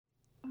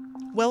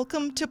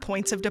Welcome to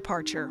Points of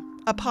Departure,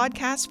 a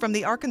podcast from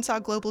the Arkansas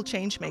Global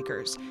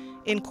Changemakers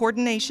in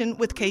coordination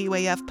with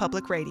KUAF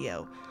Public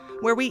Radio,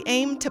 where we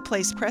aim to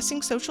place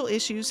pressing social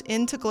issues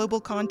into global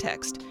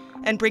context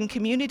and bring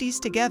communities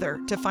together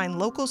to find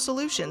local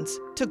solutions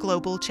to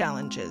global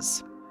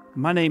challenges.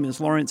 My name is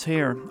Laurence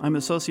Hare. I'm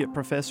Associate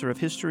Professor of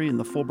History in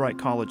the Fulbright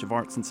College of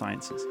Arts and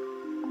Sciences.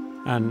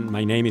 And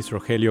my name is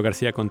Rogelio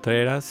Garcia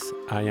Contreras.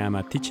 I am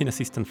a teaching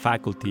assistant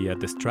faculty at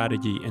the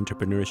Strategy,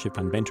 Entrepreneurship,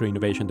 and Venture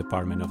Innovation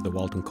Department of the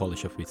Walton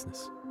College of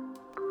Business.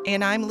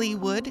 And I'm Lee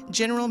Wood,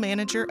 General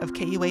Manager of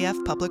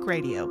KUAF Public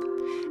Radio.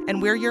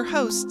 And we're your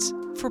hosts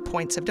for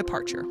Points of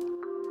Departure.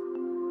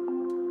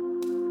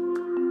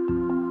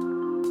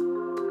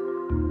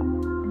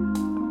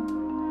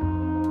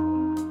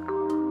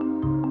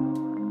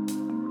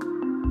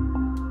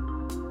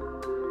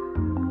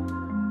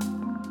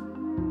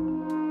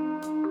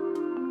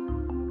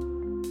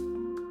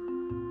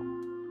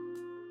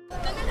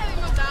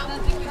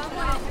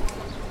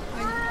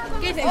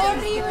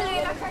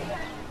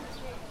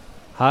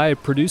 Hi,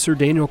 producer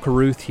Daniel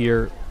Carruth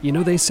here. You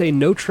know, they say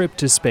no trip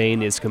to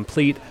Spain is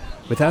complete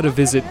without a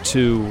visit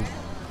to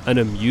an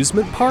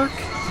amusement park?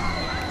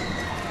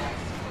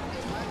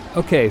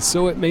 Okay,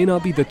 so it may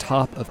not be the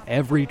top of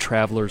every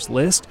traveler's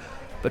list,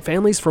 but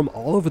families from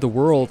all over the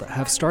world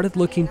have started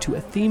looking to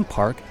a theme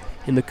park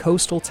in the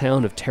coastal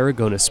town of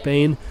Tarragona,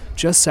 Spain,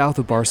 just south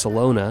of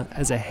Barcelona,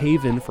 as a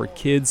haven for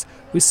kids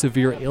with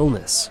severe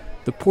illness.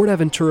 The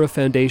PortAventura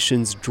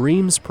Foundation's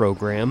Dreams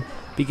program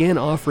began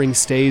offering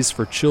stays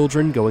for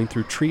children going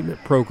through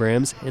treatment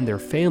programs and their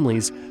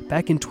families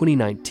back in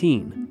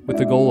 2019, with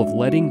the goal of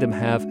letting them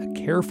have a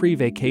carefree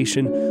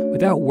vacation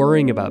without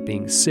worrying about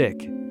being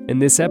sick. In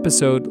this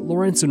episode,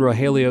 Laurence and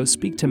Rogelio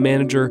speak to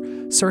manager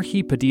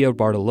Sergi Padilla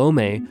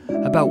Bartolome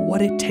about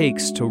what it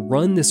takes to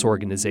run this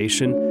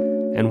organization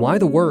and why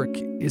the work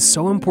is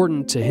so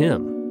important to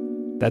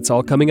him. That's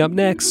all coming up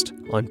next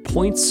on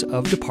Points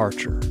of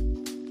Departure.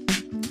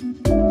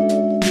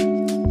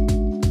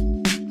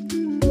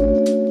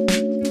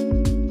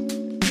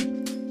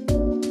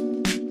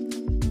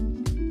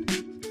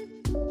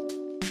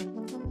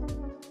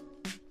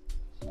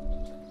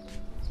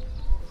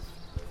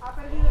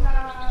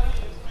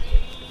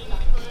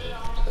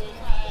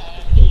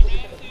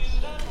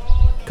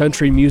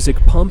 Country music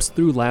pumps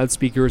through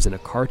loudspeakers in a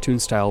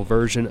cartoon-style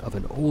version of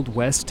an Old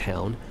West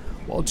town,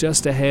 while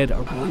just ahead,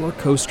 a roller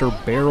coaster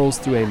barrels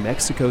through a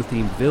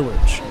Mexico-themed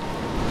village.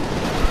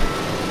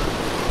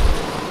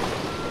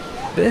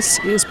 This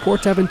is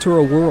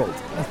PortAventura World,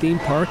 a theme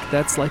park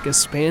that's like a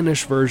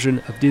Spanish version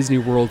of Disney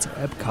World's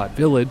Epcot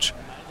Village,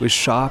 with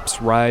shops,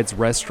 rides,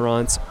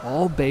 restaurants,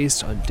 all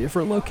based on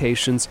different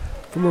locations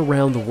from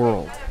around the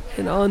world.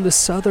 And on the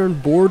southern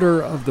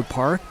border of the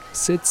park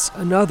sits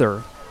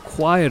another,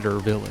 quieter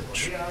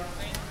village.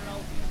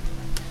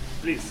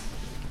 Please.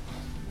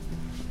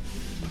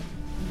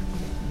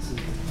 This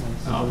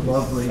is a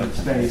lovely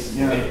space.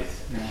 Yeah.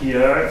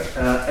 Here,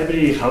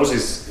 every house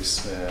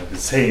is the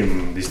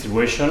same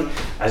distribution.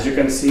 As you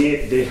can see,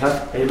 they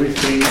have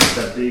everything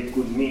that they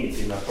could need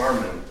in an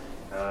apartment.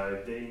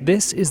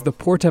 This is the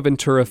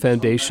PortAventura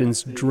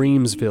Foundation's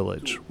Dreams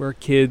Village, where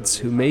kids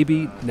who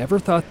maybe never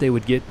thought they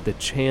would get the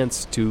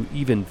chance to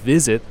even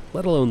visit,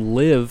 let alone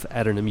live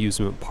at an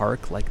amusement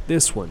park like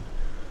this one.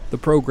 The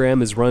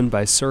program is run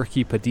by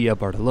Sergi Padilla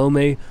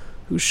Bartolome,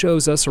 who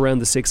shows us around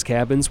the 6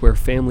 cabins where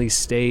families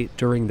stay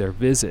during their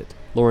visit.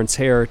 Laurence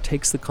Hare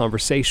takes the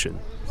conversation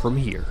from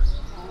here.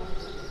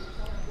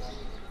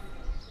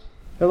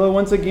 Hello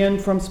once again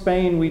from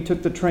Spain. We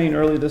took the train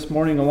early this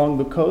morning along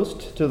the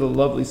coast to the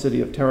lovely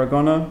city of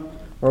Tarragona,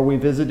 where we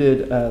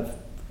visited a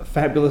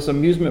fabulous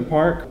amusement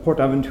park,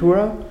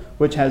 PortAventura,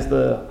 which has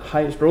the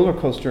highest roller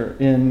coaster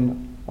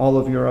in all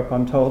of Europe,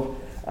 I'm told.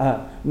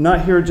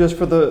 Not here just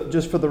for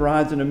the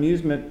rides and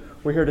amusement.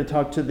 We're here to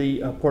talk to the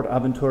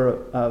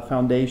PortAventura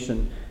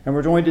Foundation, and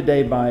we're joined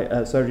today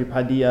by Sergi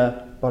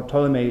Padilla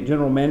Bartolome,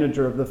 General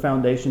Manager of the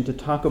Foundation, to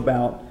talk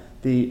about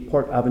the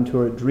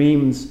PortAventura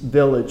Dreams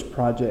Village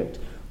project.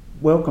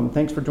 Welcome.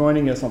 Thanks for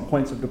joining us on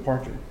Points of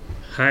Departure.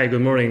 Hi,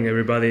 good morning,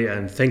 everybody,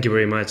 and thank you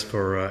very much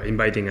for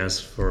inviting us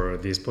for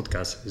this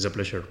podcast. It's a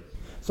pleasure.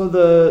 So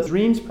the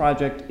Dreams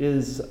Project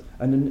is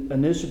an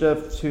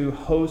initiative to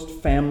host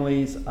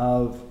families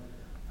of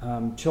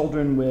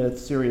children with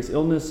serious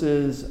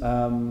illnesses,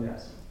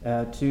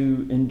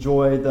 to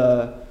enjoy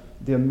the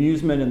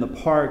amusement in the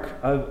park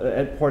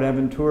at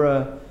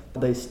PortAventura.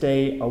 They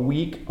stay a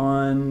week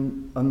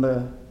on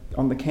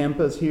the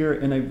campus here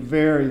in a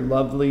very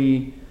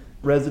lovely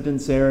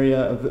residence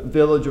area, a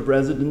village of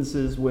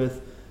residences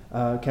with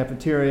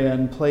cafeteria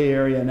and play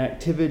area and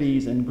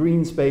activities and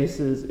green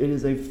spaces. It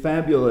is a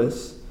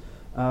fabulous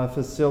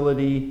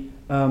facility.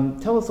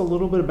 Tell us a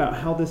little bit about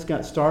how this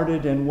got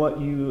started and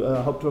what you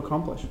hope to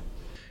accomplish.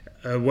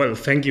 Well,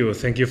 thank you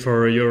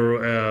for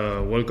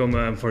your welcome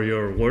and for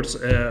your words.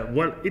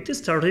 Well, it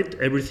started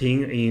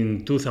everything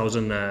in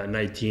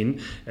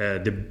 2019,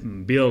 the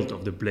build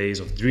of the place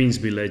of Dreams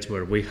Village,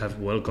 where we have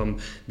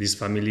welcomed these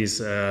families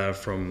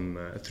from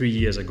 3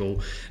 years ago.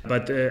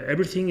 But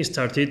everything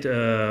started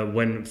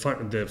when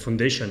the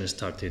foundation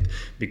started,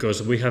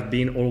 because we have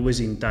been always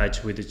in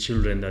touch with the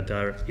children that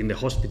are in the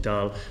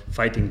hospital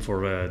fighting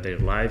for their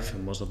life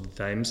most of the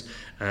times.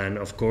 And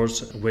of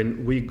course,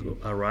 when we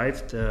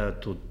arrived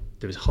to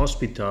the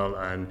hospital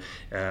and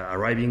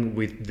arriving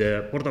with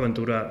the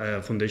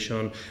Portaventura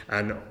Foundation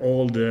and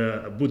all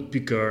the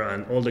woodpecker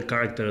and all the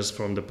characters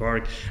from the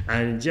park,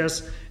 and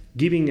just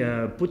putting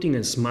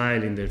a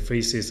smile in their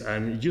faces,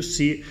 and you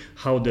see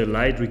how the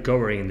light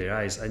recovering in their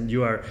eyes, and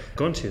you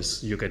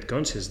get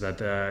conscious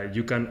that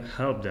you can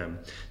help them.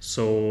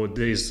 So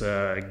this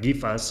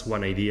give us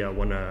one idea,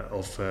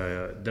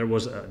 there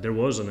was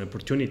an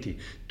opportunity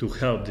to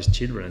help these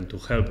children, to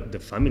help the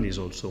families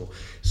also.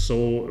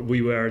 So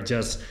we were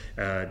just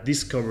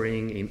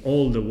discovering in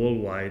all the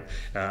worldwide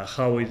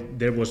how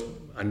there was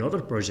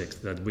another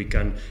project that we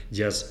can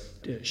just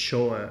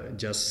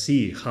just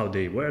see how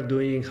they were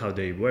doing, how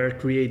they were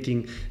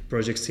creating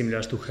projects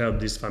similar to help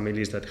these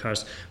families that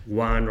has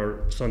one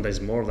or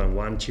sometimes more than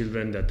one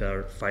children that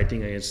are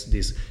fighting against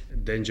these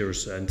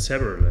dangers and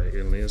several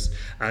illness.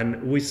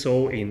 And we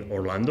saw in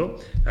Orlando,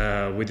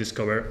 we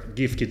discovered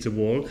Give Kids a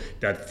Wall,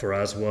 that for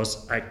us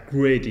was a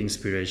great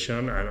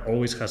inspiration and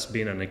always has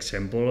been an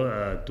example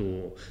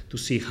to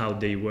see how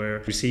they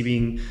were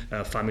receiving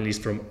families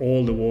from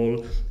all the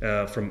world,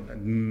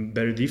 from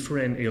very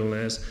different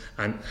illness,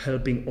 and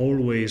helping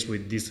always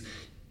with this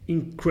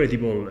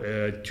incredible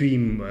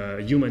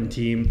human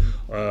team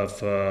of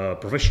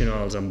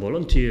professionals and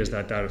volunteers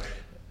that are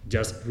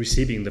just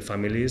receiving the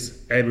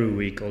families every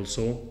week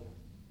also,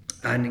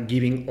 and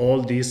giving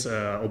all this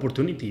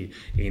opportunity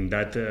in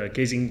that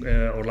case in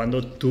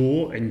Orlando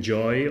to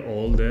enjoy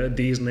all the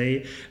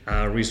Disney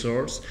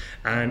resorts,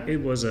 and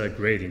it was a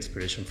great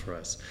inspiration for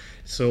us.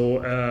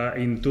 So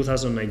in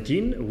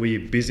 2019 we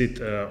visit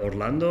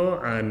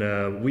Orlando,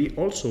 and we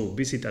also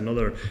visit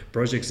another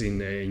projects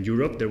in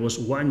Europe. There was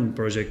one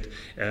project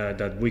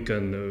that we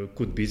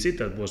could visit,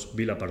 that was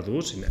Villa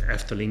Pardus in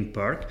Efteling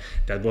Park.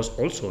 That was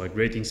also a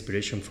great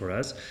inspiration for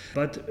us.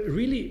 But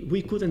really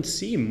we couldn't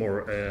see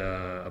more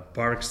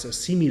parks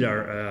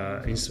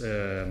similar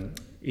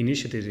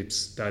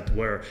initiatives that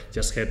were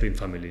just helping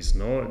families,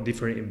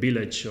 different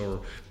village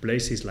or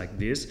places like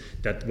this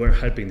that were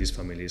helping these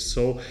families.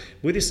 So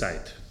we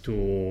decided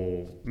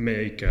to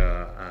make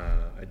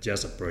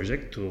just a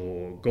project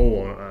to go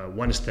on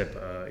one step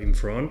in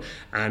front,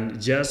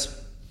 and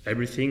just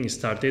everything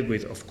started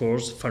with, of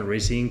course,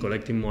 fundraising,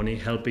 collecting money,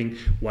 helping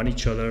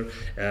each other,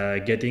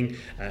 getting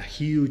a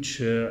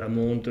huge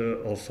amount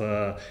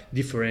of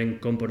different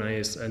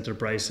companies,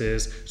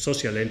 enterprises,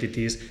 social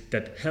entities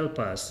that help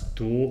us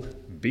to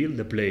build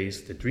the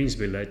place, the Dreams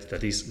Village,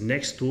 that is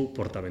next to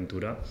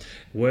Portaventura,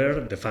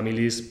 where the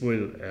families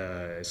will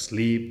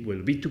sleep,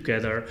 will be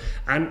together,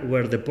 and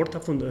where the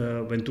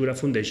Portaventura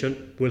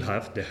Foundation will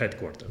have the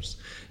headquarters.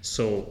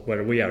 So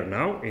where we are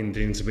now in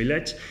Dreams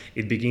Village,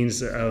 it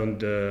begins on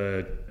the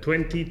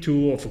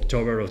 22 of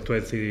October of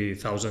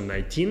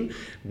 2019,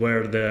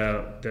 where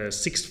the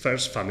 6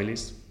 first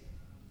families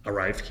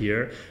arrive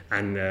here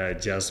and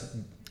just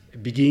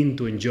begin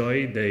to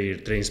enjoy their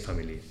Dreams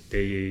family.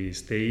 They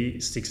stay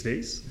 6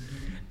 days,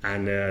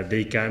 and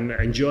they can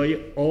enjoy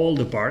all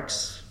the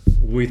parks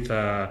with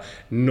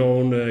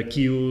known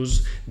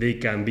queues. They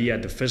can be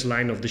at the first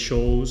line of the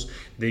shows.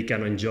 They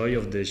can enjoy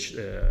of the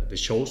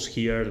shows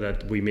here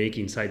that we make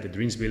inside the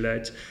Dreams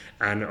Village.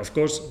 And of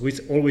course, we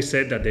always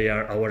said that they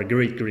are our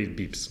great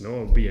VIPs,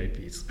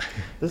 VIPs.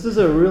 This is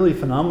a really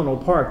phenomenal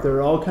park. There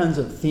are all kinds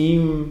of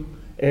theme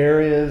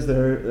areas that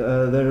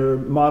are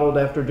modeled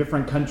after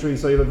different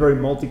countries, so you have a very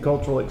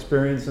multicultural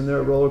experience, and there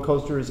are roller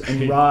coasters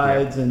and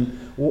rides and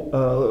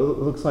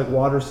looks like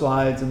water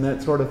slides and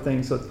that sort of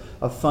thing. So it's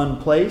a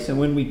fun place. And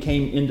when we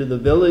came into the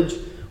village,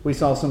 we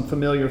saw some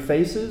familiar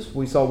faces.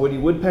 We saw Woody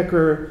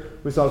Woodpecker,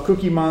 we saw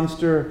Cookie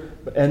Monster,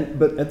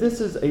 but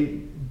this is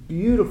a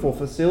beautiful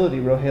facility,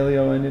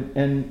 Rogelio,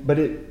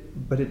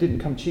 but it didn't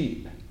come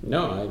cheap.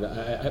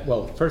 No,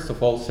 well, first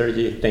of all,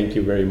 Sergi, thank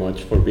you very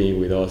much for being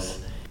with us.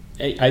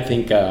 I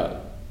think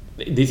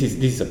this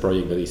is a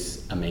project that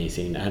is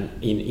amazing, and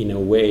in a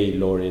way,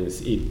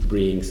 Laurence, it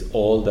brings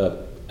all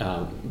the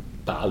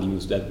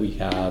values that we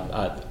have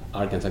at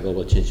Arkansas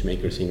Global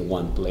Changemakers in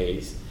one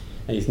place.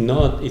 And it's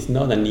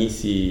not an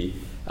easy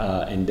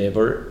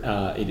endeavor.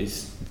 It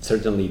is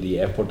certainly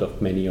the effort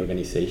of many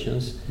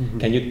organizations. Mm-hmm.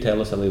 Can you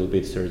tell us a little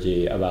bit,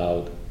 Sergi,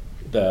 about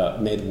the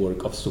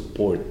network of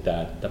support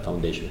that the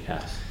foundation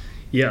has?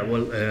 Yeah,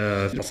 well,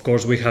 of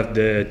course, we have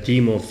the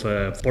team of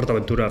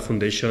PortAventura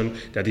Foundation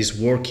that is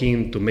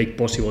working to make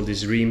possible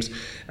these dreams,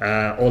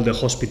 all the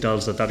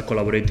hospitals that are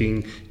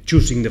collaborating,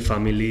 choosing the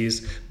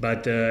families,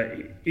 but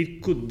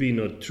it could be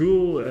not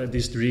true,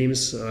 these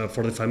dreams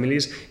for the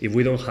families, if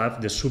we don't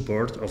have the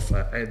support of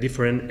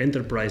different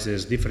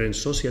enterprises, different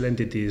social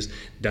entities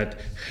that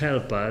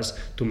help us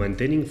to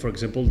maintaining, for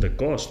example, the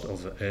cost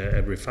of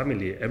every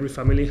family. Every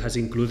family has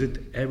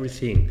included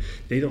everything.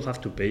 They don't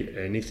have to pay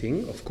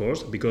anything, of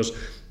course, because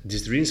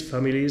these dreams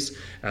families,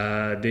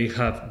 they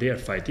are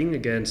fighting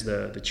against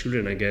the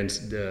children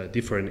against the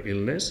different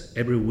illness.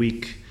 Every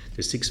week,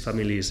 the 6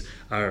 families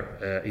are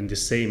in the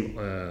same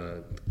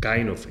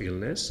kind of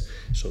illness,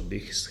 so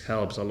this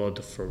helps a lot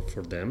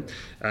for them.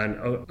 And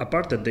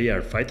apart that they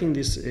are fighting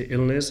this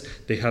illness,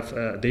 they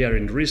are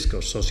in risk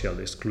of social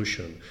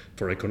exclusion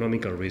for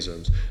economical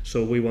reasons.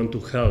 So we want to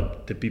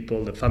help the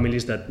people, the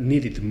families that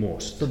need it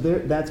most. So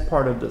that's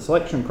part of the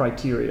selection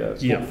criteria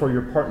for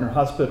your partner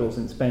hospitals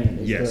in Spain,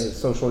 is the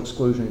social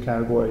exclusion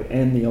category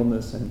and the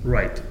illness.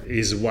 Right,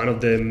 is one of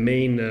the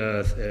main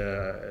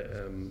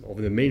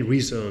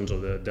reasons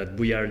that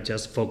we are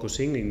just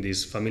focusing in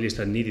these families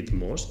that need it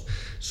most.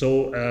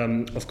 So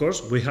of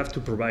course we have to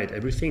provide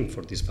everything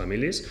for these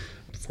families.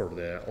 For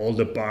all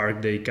the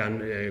park, they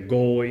can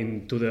go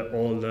into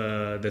all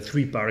the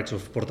 3 parks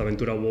of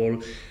PortAventura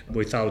World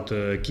without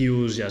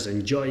queues, just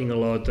enjoying a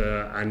lot.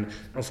 And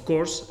of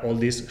course, all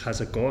this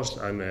has a cost,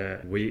 and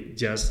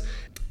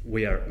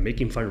we are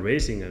making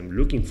fundraising and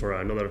looking for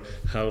another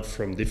help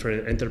from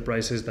different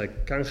enterprises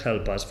that can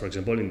help us, for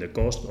example, in the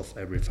cost of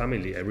every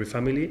family.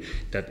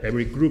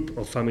 Every group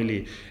of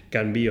family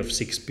can be of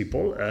 6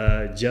 people.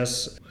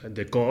 Just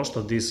the cost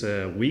of this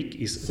week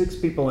is 6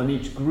 people in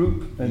each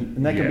group, and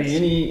that can be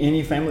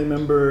any family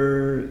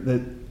member.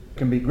 That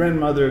can be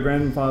grandmother,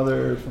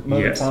 grandfather,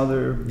 mother,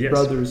 father,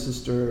 brother,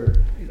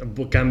 sister.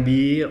 Can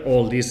be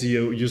all this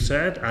you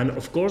said, and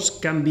of course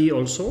can be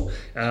also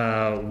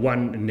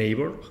one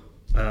neighbor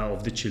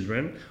of the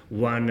children,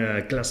 one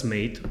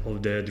classmate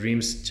of the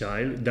dreams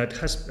child that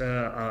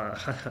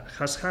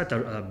has had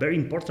a very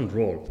important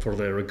role for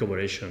the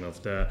recuperation of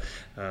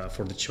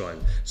for the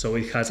child. So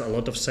it has a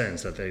lot of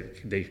sense that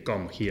they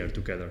come here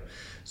together.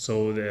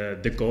 So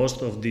the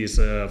cost of this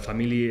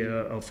family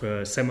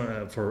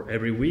for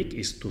every week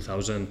is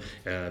 $2,000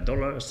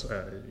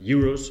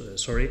 euros,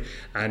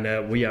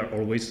 and we are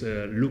always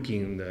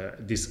looking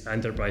these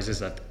enterprises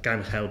that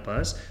can help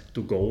us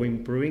to go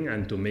improving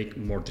and to make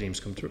more dreams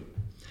come true.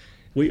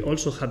 We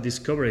also have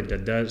discovered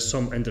that there are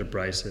some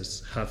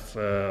enterprises have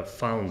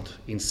found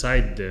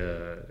inside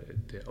the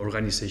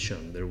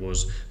organization there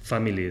was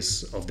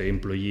families of the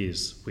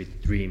employees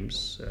with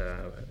dreams.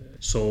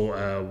 So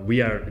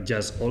we are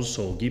just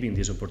also giving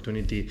this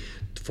opportunity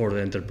for the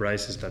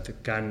enterprises that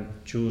can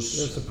choose.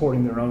 They're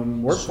supporting their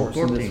own workforce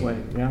in this way.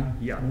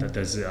 That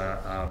is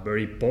a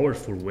very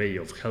powerful way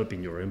of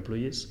helping your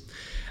employees.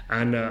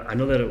 And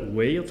another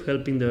way of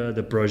helping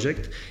the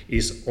project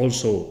is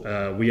also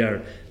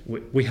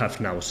we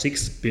have now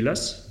 6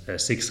 villas,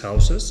 6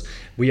 houses.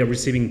 We are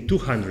receiving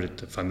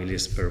 200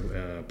 families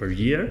per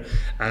year,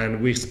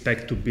 and we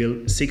expect to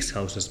build 6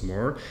 houses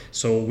more,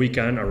 so we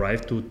can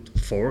arrive to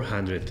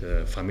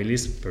 400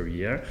 families per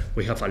year.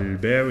 We have a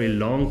very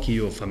long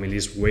queue of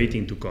families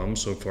waiting to come,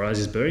 so for us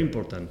it's very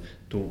important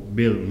to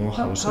build more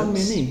houses.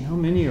 How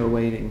many are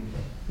waiting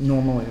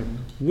normally?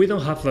 We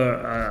don't have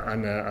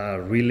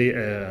really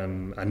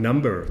a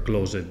number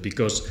closed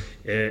because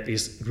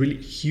it's really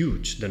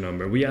huge, the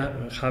number. We are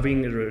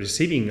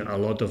receiving a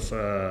lot of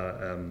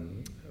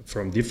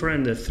from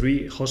different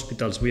 3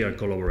 hospitals we are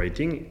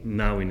collaborating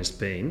now in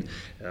Spain,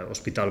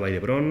 Hospital Vall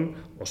d'Hebron,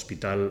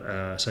 Hospital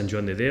San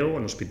Joan de Déu,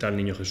 and Hospital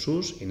Niño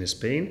Jesús in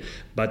Spain,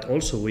 but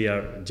also we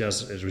are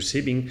just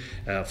receiving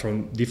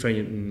from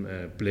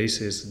different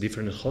places,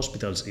 different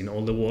hospitals in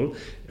all the world.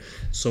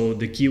 So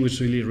the queue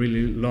is really,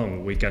 really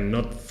long. We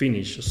cannot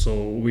finish.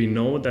 So we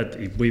know that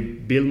if we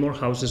build more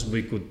houses,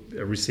 we could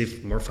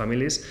receive more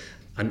families.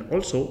 And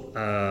also,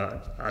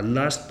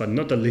 last but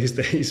not least,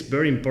 it's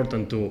very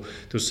important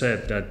to say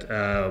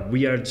that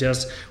we are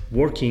just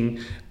working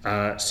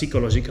a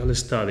psychological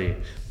study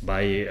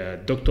by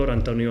Dr.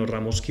 Antonio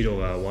Ramos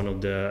Quiroga, one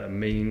of the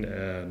main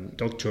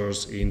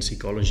doctors in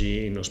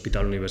psychology in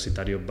Hospital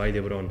Universitario Vall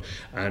d'Hebron,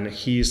 and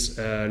he's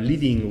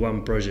leading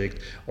one project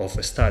of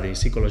a study,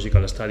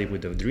 psychological study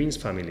with the dreams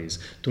families,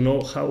 to know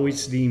how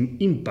is the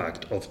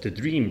impact of the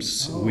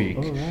dreams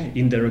week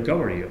in the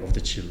recovery of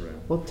the children.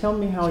 Well, tell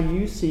me how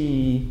you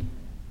see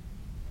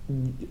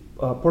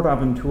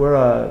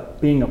PortAventura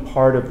being a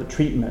part of the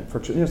treatment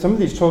for some of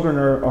these children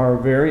are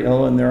very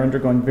ill and they're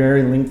undergoing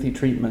very lengthy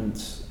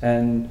treatments.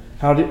 And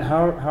how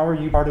are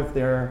you part of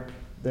their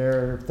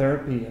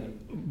therapy?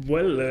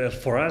 Well,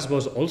 for us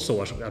was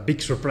also a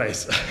big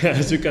surprise,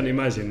 as you can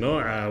imagine.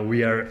 No,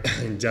 we are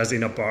just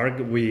in a park.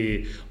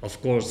 We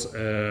of course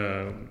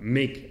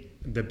make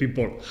the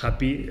people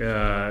happy.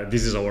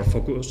 This is our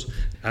focus.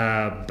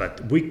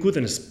 But we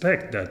couldn't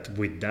expect that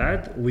with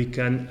that we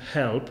can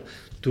help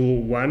to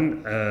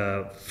one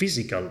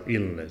physical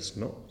illness.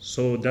 No,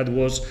 so that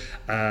was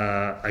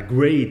a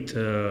great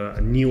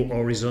new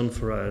horizon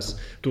for us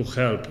to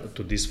help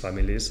to these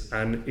families.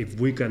 And if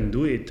we can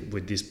do it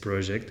with this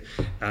project,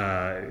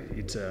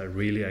 it's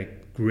really a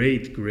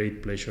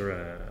great pleasure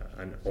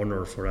and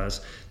honor for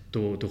us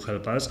to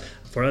help us.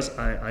 For us,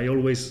 I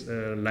always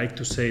like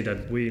to say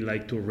that we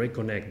like to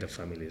reconnect the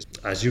families.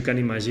 As you can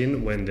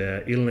imagine, when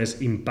the illness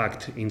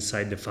impact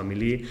inside the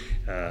family,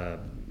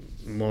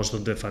 most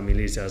of the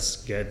families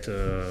just get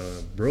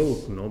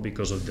broke, no,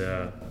 because of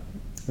the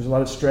there's a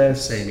lot of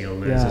stress, same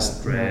illness,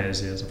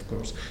 stress, yes, of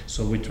course.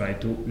 So we try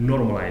to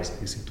normalize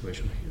the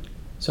situation here.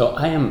 So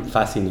I am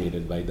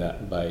fascinated by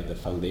the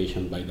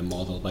foundation, by the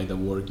model, by the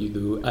work you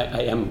do.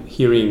 I am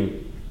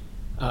hearing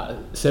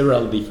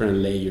several different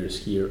layers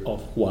here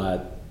of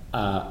what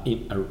a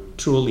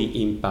truly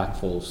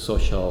impactful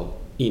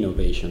social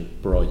innovation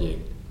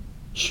project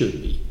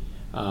should be.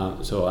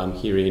 So I'm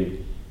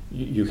hearing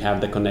you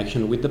have the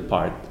connection with the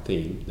park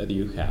theme that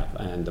you have,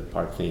 and the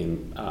park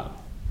theme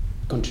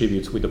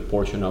contributes with a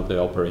portion of the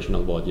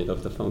operational budget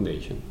of the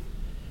foundation.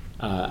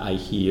 I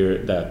hear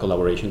the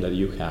collaboration that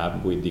you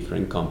have with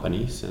different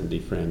companies and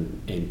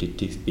different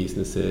entities,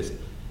 businesses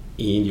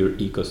in your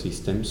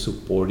ecosystem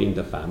supporting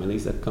the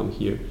families that come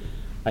here.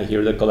 I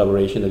hear the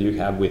collaboration that you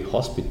have with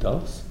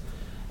hospitals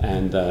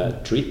and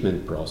the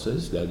treatment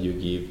process that you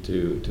give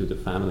to the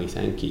families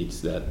and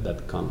kids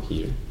that come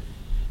here.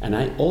 And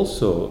I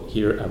also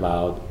hear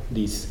about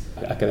this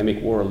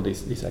academic world,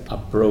 this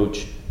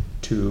approach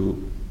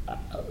to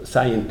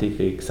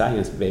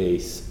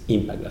science-based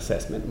impact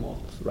assessment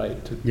models,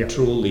 right? To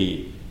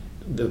truly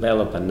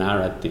develop a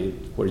narrative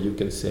where you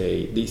can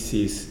say this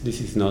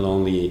is not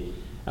only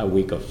a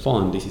week of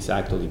fun, this is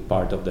actually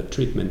part of the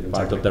treatment,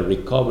 part of the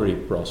recovery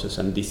process,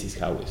 and this is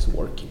how it's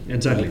working.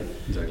 Exactly. Right?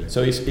 Exactly.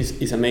 So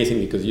it's amazing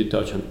because you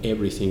touch on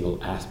every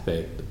single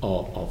aspect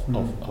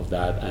of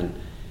that, and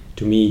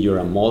to me you're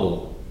a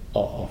model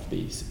of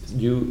this.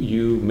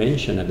 You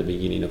mentioned at the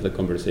beginning of the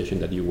conversation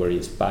that you were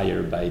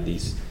inspired by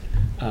this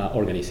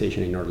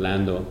organization in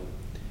Orlando.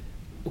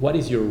 What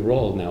is your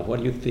role now? What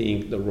do you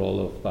think the role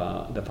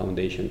of the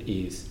foundation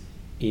is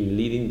in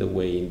leading the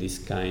way in this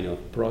kind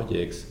of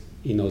projects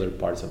in other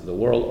parts of the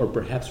world, or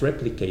perhaps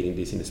replicating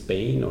this in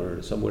Spain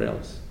or somewhere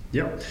else?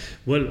 Yeah,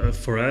 well,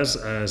 for us,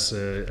 as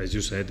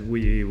you said,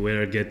 we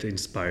were get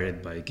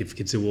inspired by Give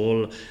Kids a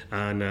Wall,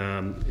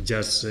 and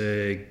just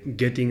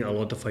getting a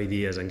lot of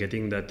ideas and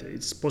getting that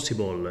it's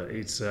possible.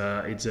 It's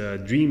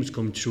dreams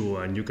come true,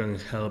 and you can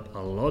help a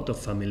lot of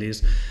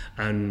families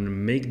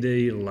and make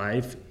their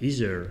life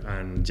easier,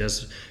 and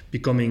just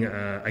becoming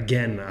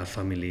again a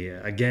family,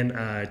 again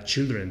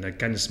children that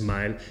can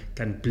smile,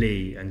 can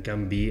play, and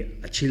can be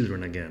a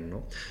children again.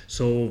 No?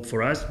 So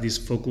for us, this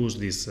focus,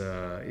 this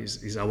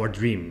is our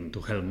dream, to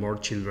help more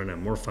children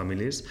and more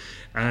families.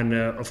 And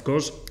of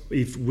course,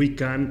 if we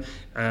can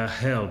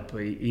help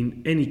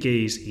in any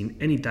case, in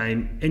any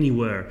time,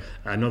 anywhere,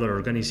 another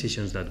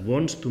organizations that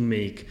wants to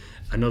make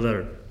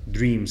another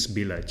dreams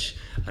village,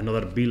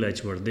 another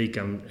village where they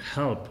can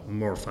help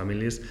more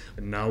families.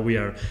 Now we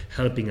are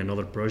helping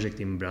another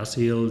project in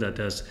Brazil that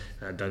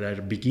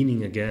are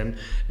beginning again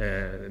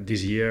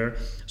this year.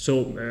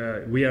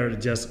 So we are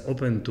just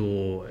open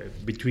to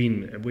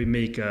we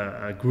make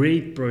a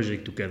great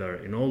project together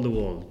in all the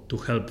world to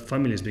help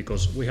families,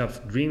 because we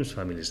have dreams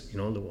families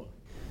in all the world.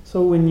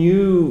 So when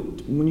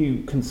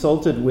you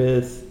consulted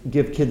with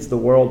Give Kids the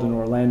World in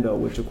Orlando,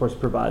 which of course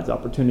provides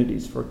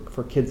opportunities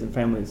for kids and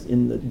families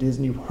in the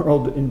Disney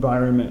World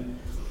environment,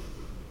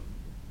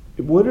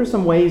 what are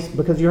some ways,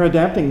 because you're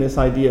adapting this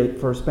idea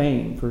for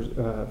Spain,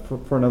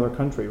 for another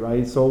country,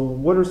 right? So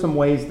what are some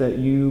ways that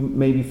you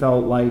maybe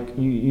felt like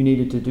you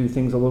needed to do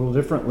things a little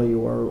differently,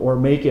 or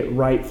make it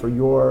right for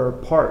your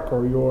park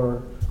or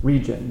your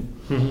region?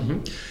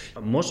 Mm-hmm.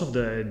 Most of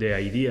the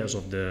ideas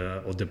of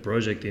the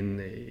project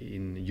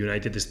in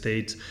United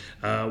States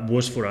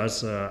was for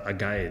us a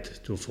guide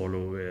to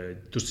follow,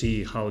 to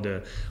see how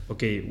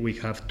we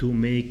have to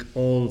make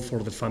all for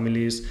the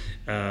families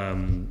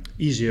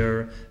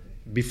easier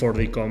before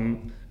they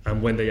come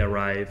and when they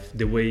arrive,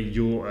 the way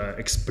you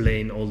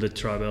explain all the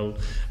travel.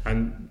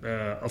 And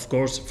of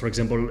course, for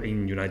example,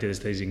 in United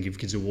States, in Give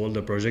Kids the World,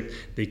 the project,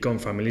 they come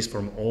families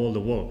from all the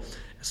world.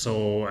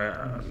 So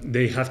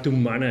they have to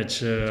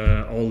manage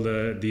all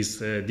these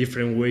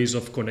different ways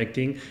of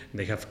connecting.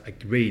 They have a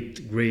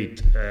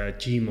great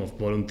team of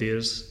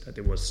volunteers that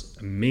it was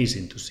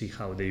amazing to see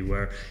how they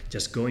were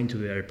just going to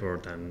the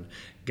airport and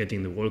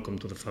getting the welcome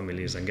to the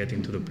families and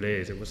getting to the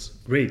place. It was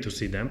great to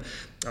see them.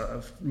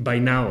 By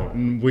now,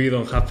 we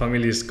don't have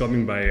families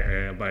coming by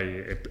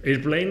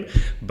airplane,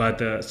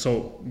 but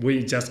so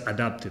we just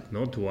adapted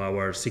to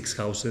our 6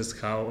 houses,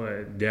 how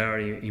they are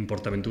in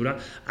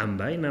Portaventura, and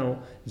by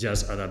now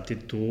just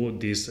adapted to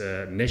this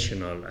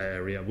national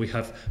area. We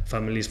have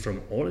families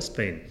from all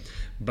Spain.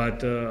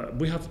 But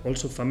we have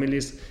also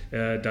families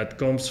that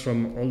comes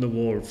from all the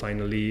world,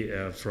 finally,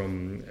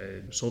 from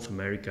South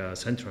America,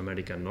 Central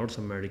America, North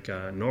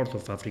America, North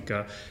of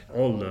Africa,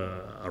 all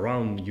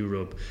around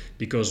Europe,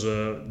 because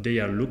they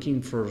are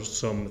looking for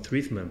some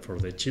treatment for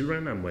their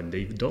children, and when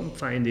they don't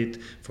find it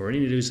for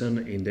any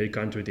reason in their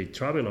country, they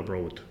travel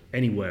abroad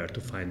anywhere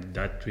to find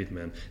that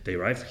treatment. They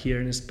arrive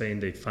here in Spain,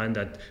 they find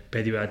that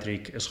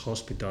pediatric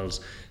hospitals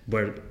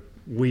where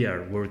we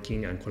are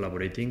working and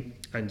collaborating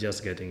and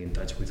just getting in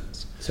touch with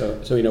us.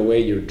 So in a way,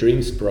 your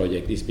Dreams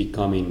project is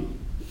becoming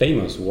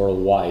famous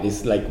worldwide.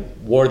 It's like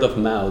word of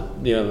mouth,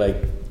 like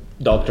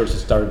doctors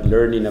start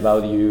learning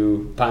about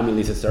you,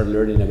 families start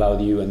learning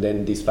about you, and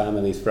then these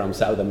families from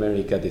South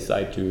America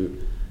decide to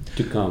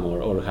come,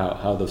 or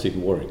how does it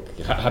work?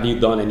 Have you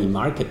done any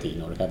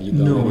marketing, or have you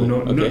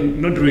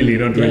done not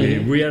really.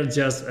 We are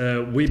just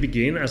we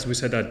begin, as we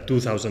said, at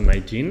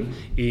 2019.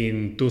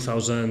 In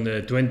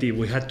 2020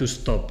 we had to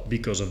stop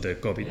because of the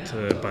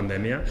COVID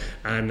pandemic,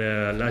 and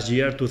last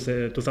year,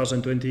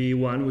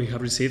 2021, we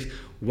have received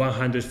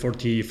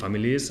 140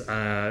 families,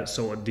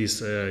 so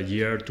this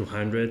year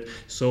 200.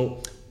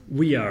 So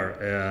we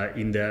are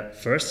in the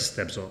first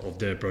steps of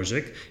the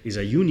project. It's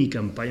a unique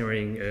and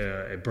pioneering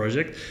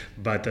project,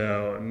 but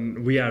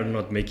we are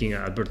not making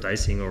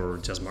advertising or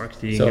just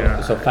marketing.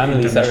 So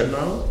families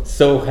are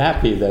so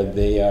happy that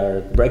they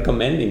are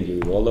recommending you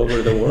all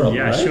over the world.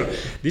 Yeah, right? Sure.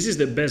 This is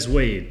the best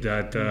way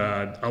that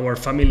our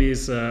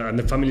families and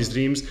the families'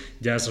 dreams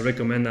just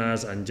recommend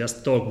us and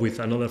just talk with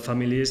another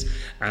families,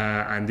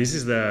 and this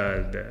is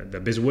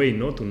the best way,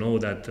 to know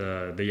that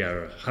they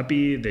are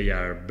happy, they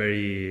are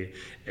very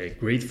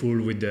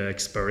grateful with the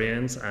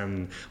experience,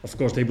 and of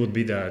course they would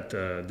be that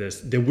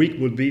the week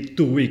would be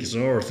 2 weeks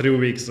or 3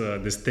 weeks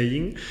the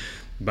staying,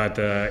 but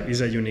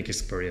it's a unique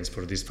experience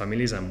for these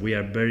families, and we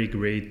are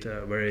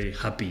very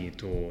happy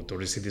to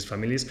receive these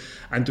families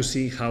and to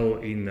see how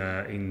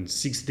in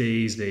 6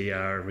 days they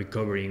are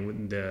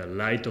recovering the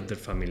light of their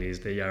families,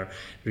 they are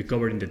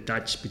recovering the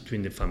touch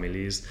between the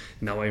families.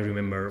 Now I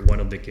remember one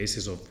of the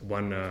cases of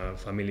one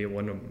family.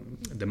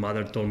 The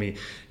mother told me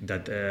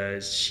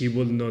that she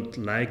would not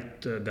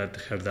like that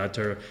her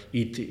daughter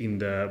eat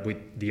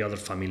with the other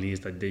families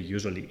that they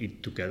usually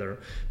eat together,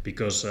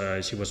 because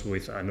she was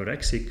with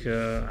anorexic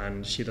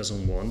and she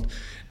doesn't want.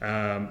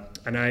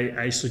 And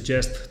I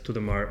suggest to the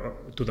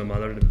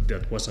mother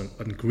that was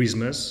on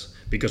Christmas,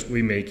 because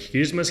we make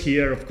Christmas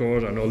here, of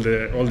course, and all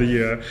the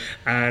year.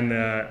 And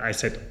I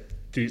said,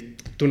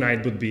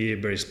 tonight would be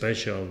very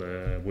special.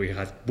 We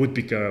have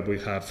woodpecker, we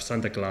have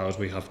Santa Claus,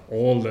 we have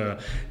all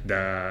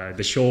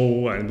the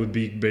show, and would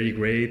be very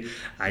great.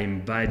 I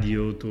invite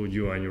you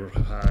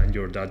and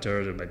your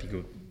daughter, but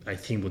I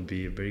think would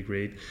be very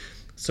great.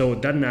 So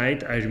that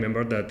night, I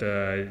remember that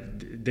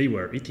they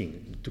were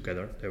eating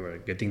together. They were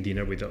getting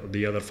dinner with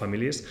the other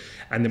families,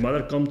 and the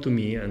mother come to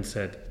me and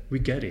said, "We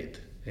get it."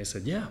 I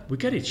said, "Yeah, we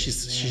get it.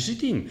 She's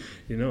eating,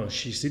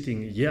 she's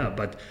eating. Yeah,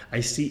 but I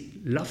see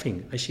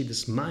laughing. I see the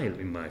smile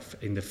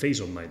in the face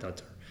of my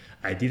daughter.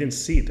 I didn't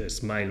see the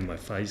smile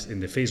in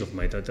the face of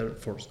my daughter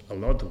for a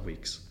lot of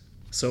weeks."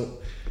 So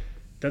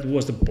that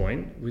was the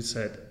point. We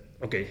said,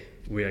 "Okay,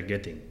 we are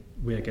getting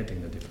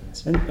the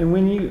difference." And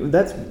when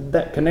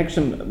that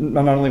connection,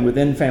 not only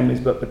within families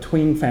but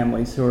between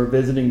families who are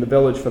visiting the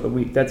village for the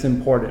week, that's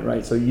important,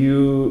 right? So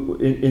you,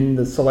 in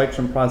the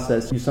selection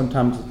process, you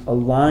sometimes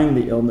align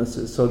the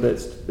illnesses so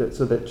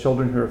that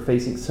children who are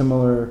facing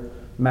similar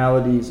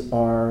maladies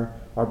are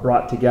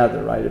brought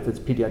together, right? If it's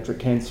pediatric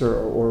cancer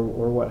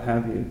or what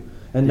have you,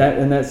 and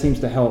that seems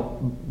to help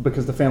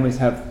because the families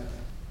have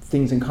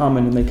things in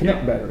common and they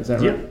connect better. Is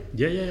that right?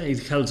 Yeah,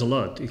 it helps a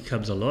lot. It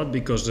helps a lot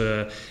because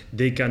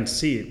they can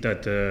see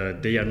that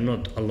they are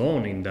not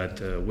alone in that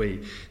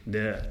way.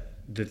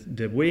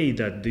 The way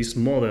that this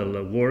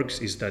model works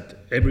is that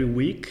every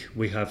week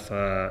we have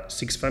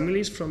 6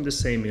 families from the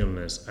same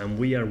illness, and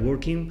we are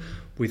working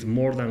with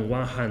more than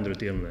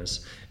 100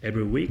 illness.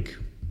 Every week,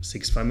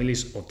 6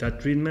 families of that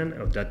treatment,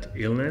 of that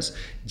illness,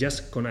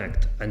 just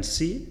connect and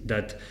see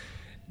that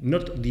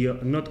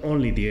not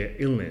only the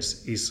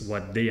illness is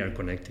what they are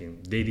connecting.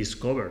 They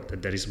discover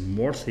that there is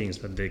more things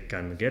that they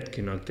can get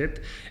connected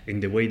in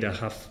the way they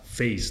have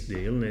faced the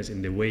illness,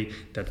 in the way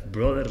that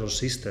brothers or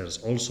sisters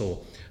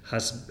also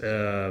has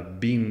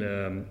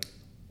been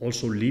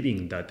also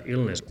living that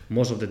illness.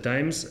 Most of the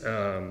times,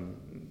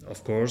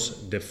 of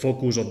course, the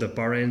focus of the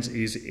parents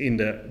is in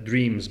the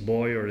dreams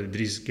boy or the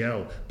dreams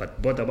girl. But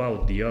what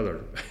about the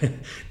other,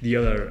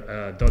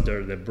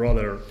 daughter, the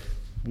brother?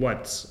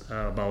 What's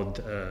about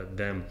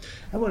them?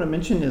 I want to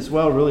mention as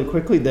well, really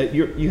quickly, that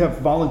you have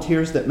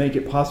volunteers that make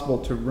it possible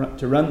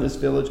to run this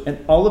village, and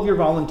all of your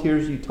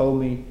volunteers, you told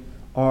me,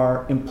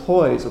 are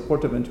employees of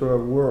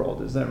Portaventura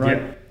World. Is that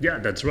right? Yeah,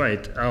 that's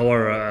right.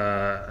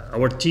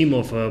 Our team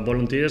of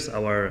volunteers,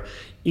 our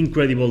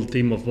incredible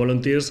team of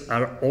volunteers,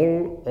 are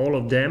all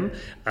of them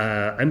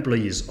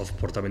employees of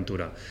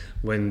Portaventura.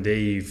 When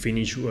they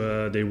finish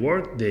their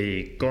work,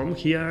 they come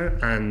here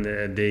and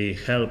they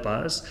help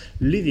us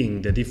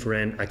leading the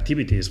different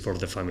activities for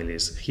the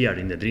families here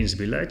in the Dreams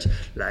Village,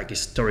 like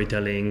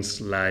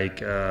storytellings, like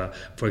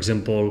for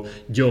example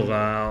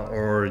yoga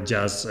or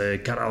just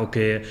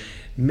karaoke.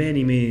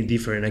 Many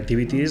different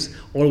activities,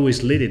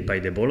 always led by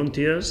the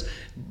volunteers,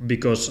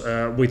 because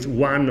with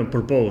one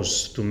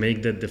purpose, to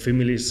make that the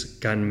families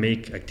can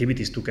make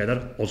activities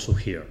together also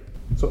here.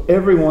 So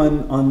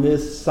everyone on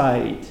this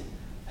site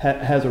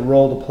has a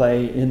role to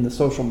play in the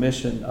social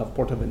mission of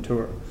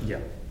Portaventura. Yeah.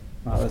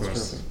 Wow, that's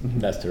terrific. Mm-hmm.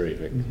 That's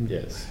terrific. Mm-hmm.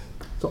 Yes.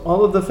 So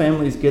all of the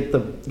families get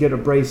a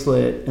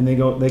bracelet, and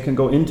they can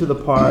go into the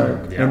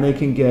park, and they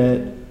can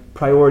get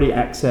priority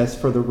access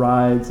for the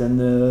rides and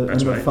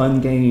the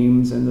fun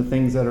games and the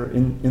things that are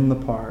in the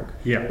park.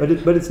 Yeah.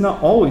 But it's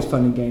not always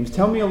fun and games.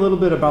 Tell me a little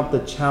bit about the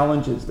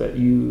challenges that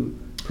you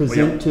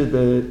present to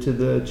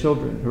the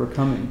children who are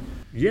coming.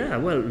 Yeah,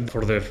 well,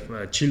 for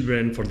the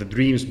children, for the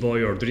Dreams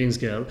boy or Dreams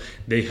girl,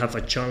 they have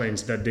a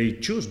challenge that they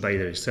choose by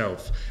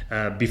themselves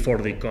before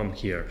they come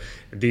here.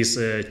 This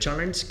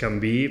challenge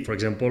can be, for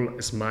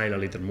example, smile a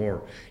little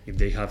more if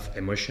they have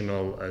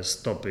emotional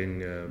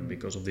stopping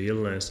because of the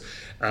illness,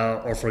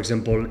 or for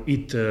example,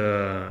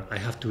 I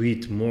have to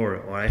eat more,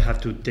 or I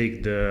have to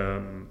take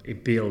the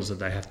pills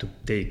that I have to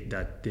take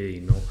that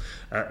day,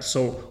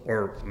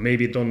 or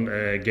maybe don't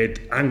get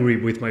angry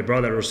with my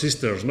brother or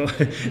sisters,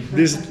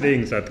 These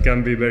things that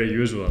can be very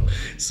usual.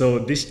 So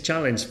this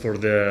challenge for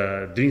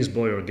the Dreams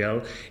boy or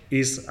girl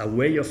is a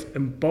way of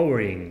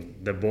empowering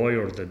the boy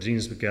or the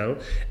Dreams girl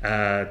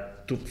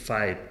to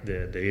fight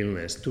the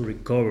illness, to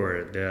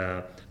recover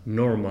the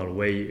normal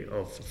way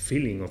of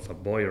feeling of a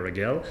boy or a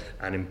girl,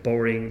 and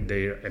empowering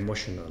their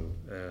emotional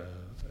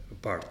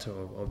part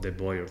of the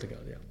boy or the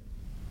girl. Yeah.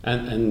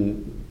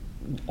 And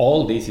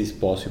all this is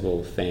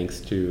possible thanks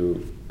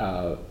to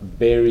a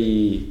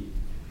very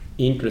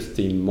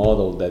interesting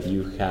model that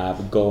you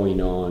have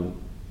going on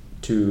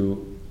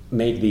to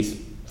make this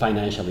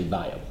financially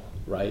viable,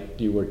 right?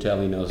 You were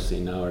telling us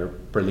in our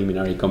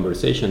preliminary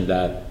conversation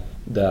that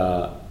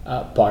the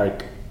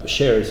park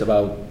shares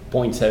about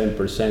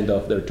 0.7%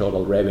 of their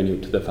total revenue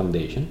to the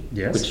foundation,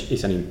 yes, which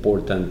is an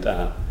important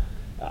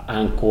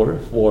anchor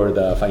for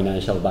the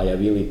financial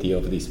viability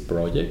of this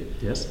project.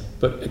 Yes.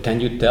 But can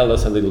you tell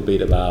us a little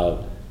bit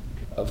about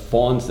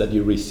funds that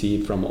you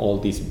receive from all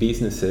these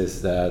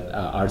businesses that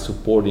are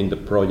supporting the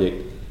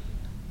project?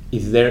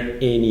 Is there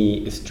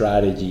any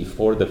strategy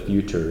for the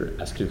future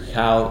as to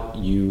how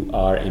you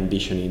are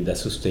envisioning the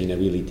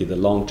sustainability, the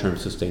long-term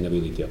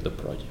sustainability of the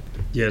project?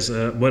 Yes,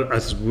 well,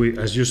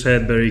 as you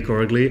said very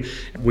correctly,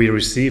 we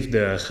received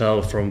the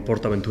help from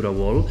Portaventura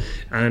World,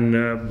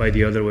 and by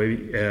the other way,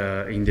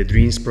 in the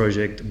Dreams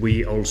project,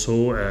 we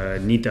also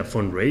need a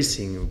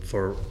fundraising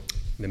for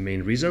the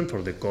main reason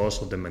for the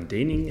cost of the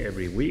maintaining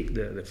every week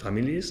the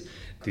families.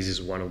 This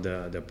is one of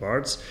the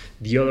parts.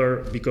 The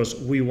other, because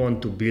we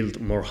want to build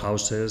more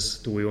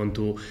houses,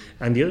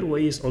 and the other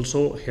way is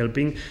also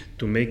helping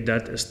to make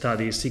that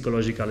study,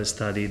 psychological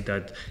study,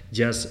 that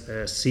just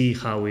see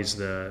how is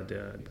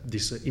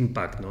this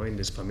impact in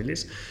these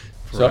families.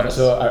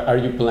 So are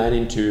you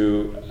planning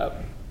to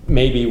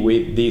maybe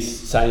with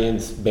this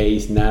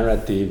science-based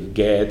narrative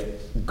get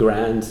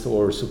grants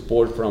or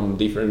support from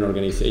different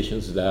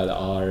organizations that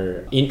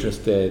are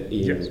interested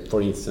in, yes,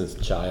 for instance,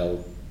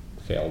 child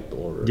health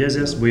or...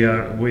 Yes, we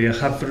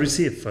have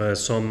received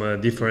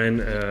some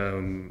different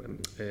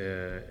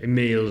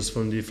emails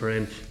from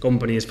different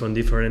companies, from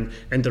different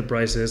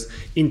enterprises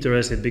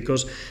interested,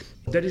 because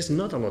there is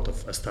not a lot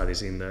of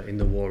studies in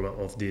the world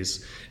of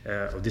this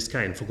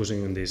kind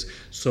focusing on this.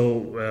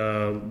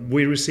 So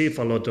we receive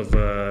a lot of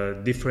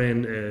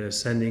different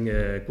sending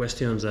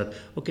questions that,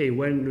 okay,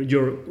 when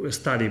your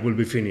study will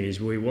be finished,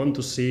 we want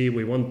to see,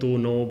 we want to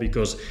know,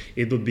 because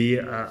it would be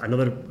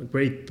another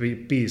great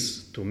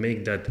piece to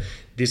make that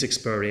this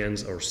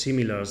experience or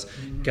similars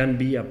can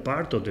be a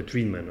part of the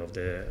treatment of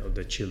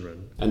the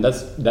children. And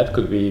that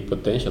could be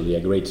potentially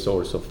a great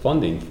source of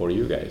funding for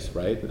you guys,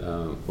 right?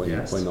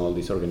 Yes. When all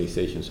these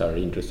organizations are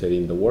interested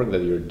in the work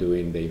that you're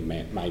doing, they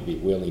might be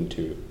willing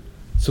to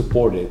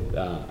support it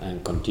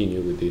and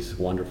continue with this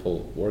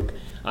wonderful work.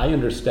 I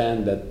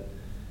understand that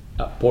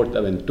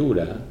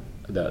Portaventura,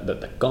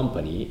 the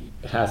company,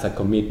 has a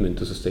commitment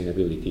to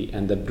sustainability,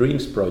 and the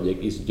Dreams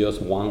project is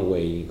just one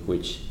way in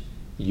which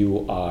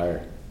you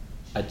are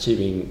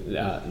achieving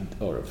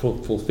or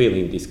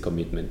fulfilling this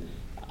commitment.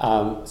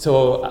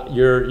 So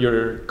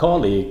your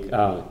colleague,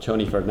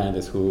 Choni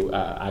Fernandez, who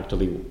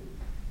actually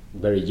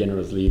very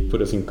generously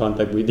put us in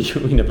contact with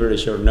you in a very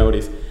short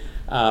notice,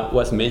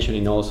 was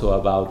mentioning also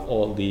about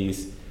all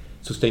these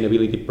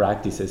sustainability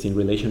practices in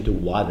relation to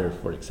water,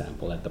 for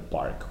example, at the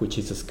park, which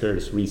is a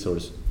scarce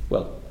resource,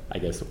 well, I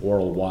guess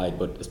worldwide,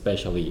 but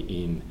especially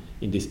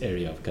in this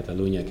area of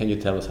Catalonia. Can you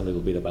tell us a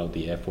little bit about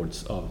the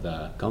efforts of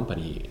the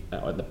company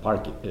or the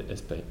park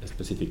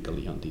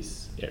specifically on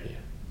this area?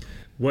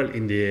 Well,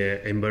 in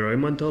the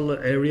environmental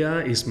area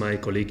is my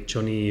colleague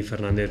Johnny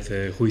Fernandez,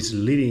 who is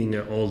leading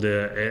all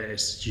the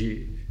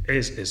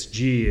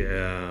SSG,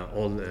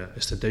 all the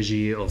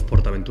strategy of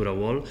Portaventura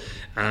Wall.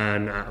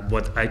 And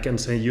what I can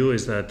say you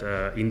is that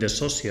in the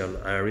social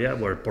area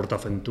where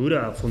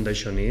Portaventura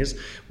Foundation is,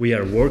 we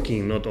are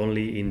working not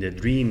only in the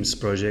Dreams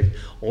project,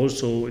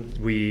 also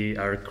we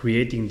are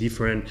creating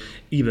different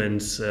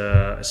events,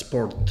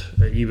 sport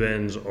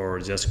events or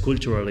just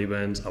cultural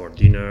events, our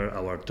dinner,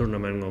 our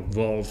tournament of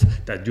golf,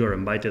 that you are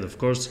invited, of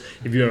course,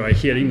 if you are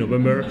here in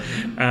November,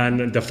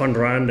 and the fun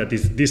run that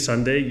is this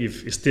Sunday.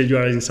 If still you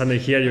are in Sunday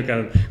here, you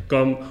can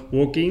come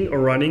walking or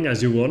running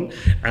as you want,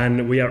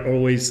 and we are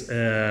always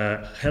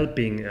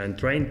helping and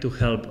trying to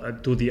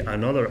help to the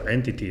another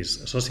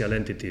entities, social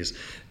entities,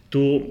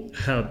 to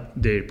help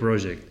their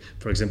project.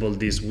 For example,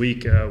 this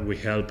week we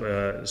help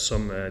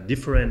some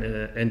different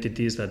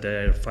entities that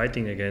are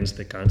fighting against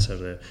the cancer,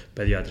 the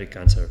pediatric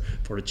cancer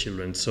for the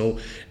children. So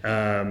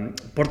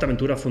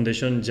Portaventura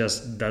Foundation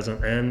just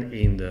doesn't end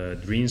in the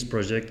Dreams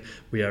project.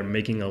 We are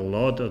making a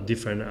lot of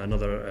different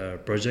another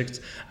projects,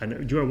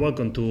 and you are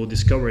welcome to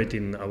discover it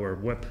in our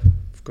web,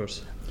 of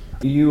course.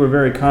 You were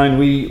very kind.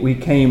 We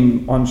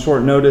came on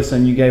short notice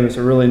and you gave us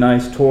a really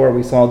nice tour.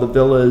 We saw the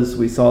villas,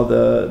 we saw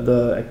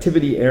the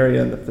activity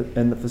area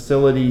and the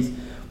facilities.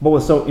 What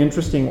was so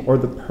interesting are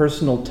the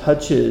personal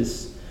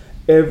touches.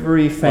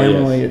 Every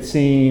family, it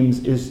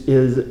seems,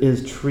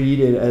 is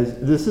treated as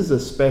this is a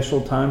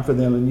special time for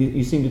them, and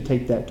you seem to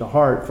take that to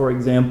heart. For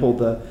example,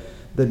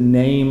 the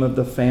name of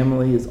the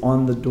family is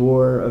on the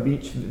door of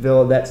each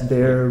villa. That's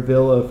their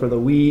villa for the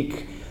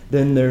week.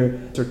 Then their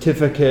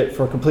certificate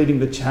for completing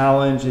the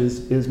challenge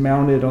is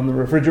mounted on the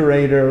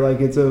refrigerator,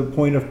 like it's a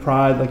point of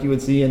pride, like you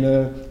would see in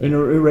a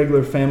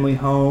irregular family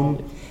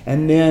home.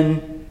 And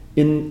then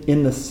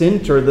in the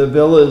center, the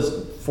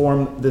villas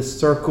form this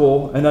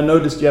circle. And I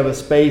noticed you have a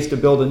space to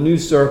build a new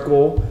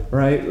circle,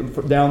 right,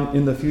 down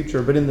in the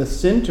future. But in the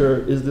center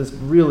is this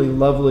really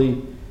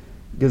lovely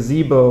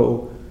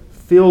gazebo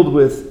filled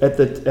with at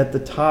the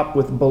top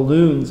with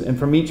balloons, and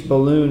from each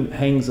balloon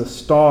hangs a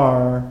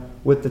star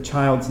with the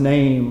child's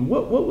name.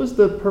 What was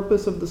the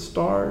purpose of the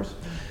stars?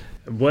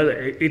 Well,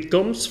 it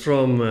comes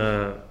from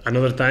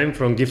another time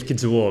from Give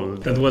Kids the Wall.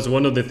 That was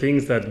one of the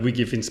things that we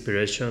give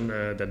inspiration,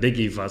 that they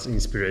give us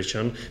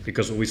inspiration,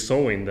 because we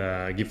saw in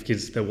the Give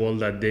Kids the Wall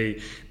that they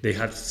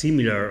had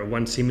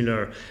one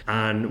similar,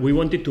 and we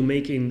wanted to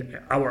make in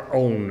our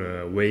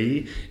own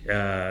way,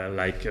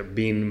 like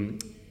being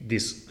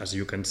this, as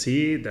you can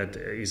see, that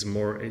is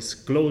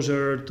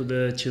closer to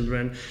the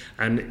children,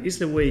 and it's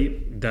the way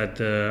that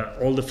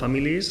all the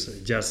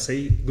families just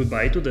say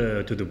goodbye to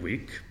the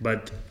week,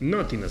 but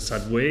not in a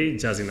sad way,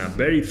 just in a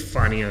very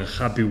funny and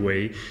happy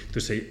way, to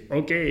say,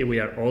 okay, we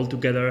are all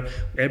together.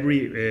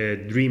 Every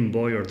dream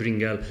boy or dream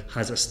girl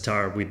has a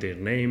star with their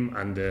name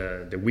and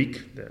the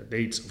week, the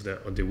dates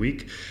of the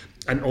week.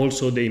 And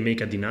also they make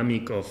a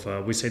dynamic of,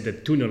 we say, the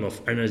tunnel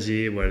of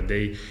energy, where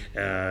they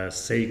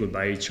say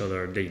goodbye to each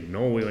other, they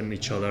know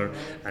each other,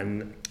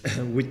 and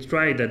we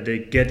try that they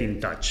get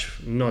in touch,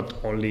 not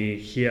only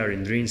here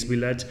in Dreams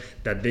Village,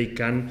 that they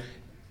can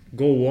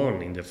go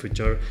on in the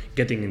future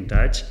getting in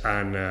touch,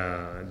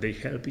 and they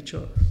help each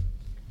other.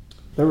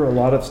 There were a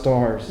lot of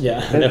stars.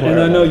 Yeah, and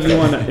I know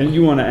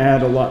you want to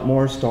add a lot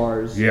more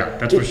stars. Yeah,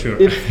 that's for sure.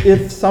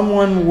 If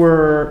someone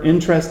were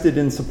interested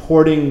in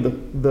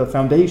supporting the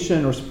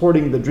foundation or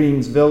supporting the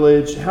Dreams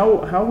Village,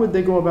 how would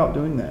they go about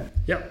doing that?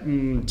 Yeah,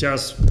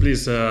 just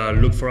please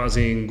look for us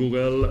in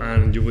Google,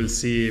 and you will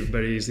see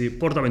very easy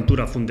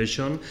Portaventura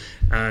Foundation,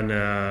 and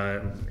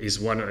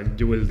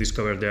you will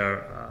discover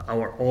there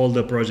all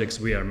the projects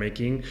we are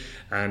making,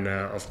 and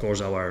of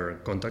course our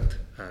contact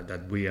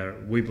that we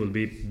will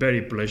be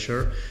very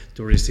pleasure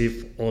to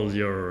receive all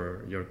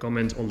your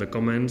comments, all the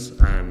comments,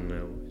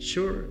 and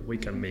sure we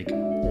can make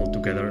all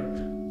together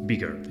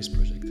bigger this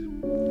project.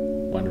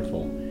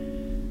 Wonderful.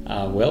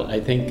 Well, I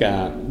think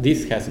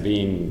this has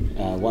been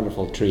a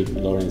wonderful trip,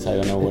 Laurence. I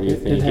don't know what you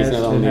think. It's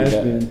not only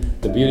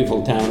the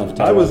beautiful town of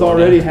Tarragona. I was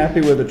already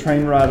happy with the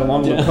train ride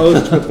along the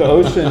coast with the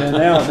ocean, and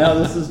now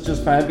this is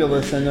just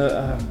fabulous. And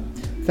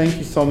thank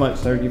you so much,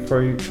 Sergi,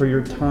 for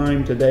your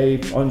time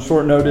today on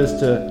short notice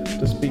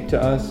to speak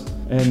to us.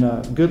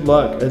 And good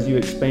luck as you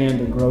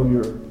expand and grow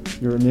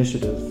your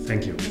initiative.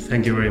 Thank you.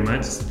 Thank you very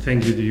much.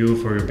 Thank you to you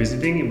for your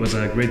visiting. It was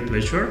a great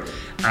pleasure.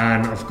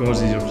 And of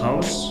course, it's your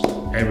house.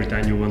 Every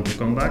time you want to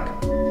come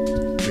back,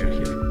 we are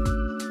here.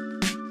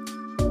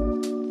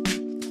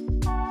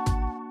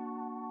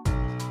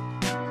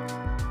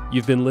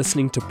 You've been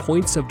listening to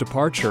Points of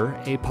Departure,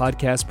 a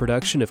podcast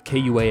production of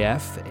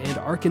KUAF and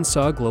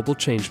Arkansas Global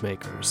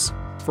Changemakers.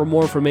 For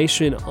more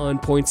information on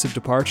Points of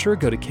Departure,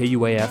 go to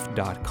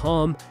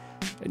KUAF.com,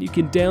 and you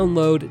can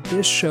download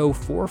this show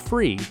for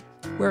free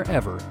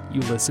wherever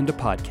you listen to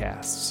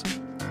podcasts.